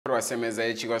abasemeza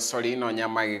ekigo solino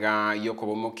nyamagiga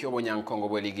yokobomukyo obonyankongo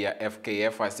bweligi ya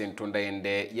FKF asintunda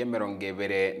ende yemerongo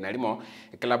ebere nalimo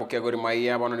ekilabu kia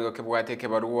Gormahia bono nigo kibwate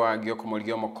kebarua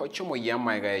gyokomolio Kocha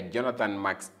moyamagiga Jonathan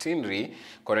Mc Kinstry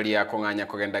korelia konganya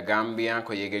kogenda Gambia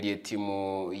koyegerie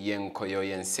timu yenkoyo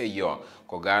yenseyo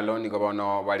kogalo nigo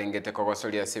bono balingete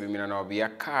kogosolia sebiminono bya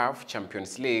CAF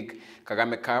Champions League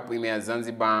Kagame Cup ime ya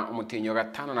Zanzibar umutinyo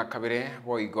gatano na kabere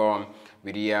boigo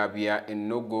biria bya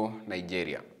Enugu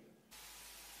Nigeria.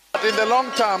 But in the long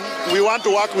term, we want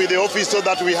to work with the office so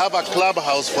that we have a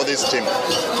clubhouse for this team.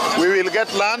 We will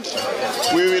get land,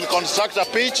 we will construct a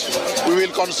pitch, we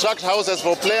will construct houses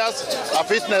for players, a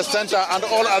fitness center, and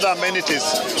all other amenities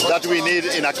that we need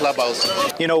in a clubhouse.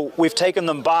 You know, we've taken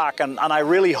them back, and I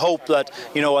really hope that,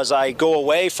 you know, as I go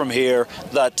away from here,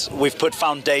 that we've put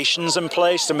foundations in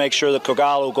place to make sure that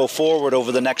Kocha will go forward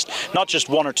over the next, not just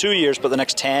 1 or 2 years, but the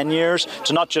next 10 years,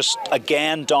 to not just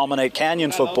again dominate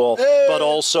Kenyan football, but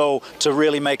also to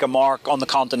really make a mark on the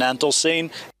continental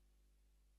scene.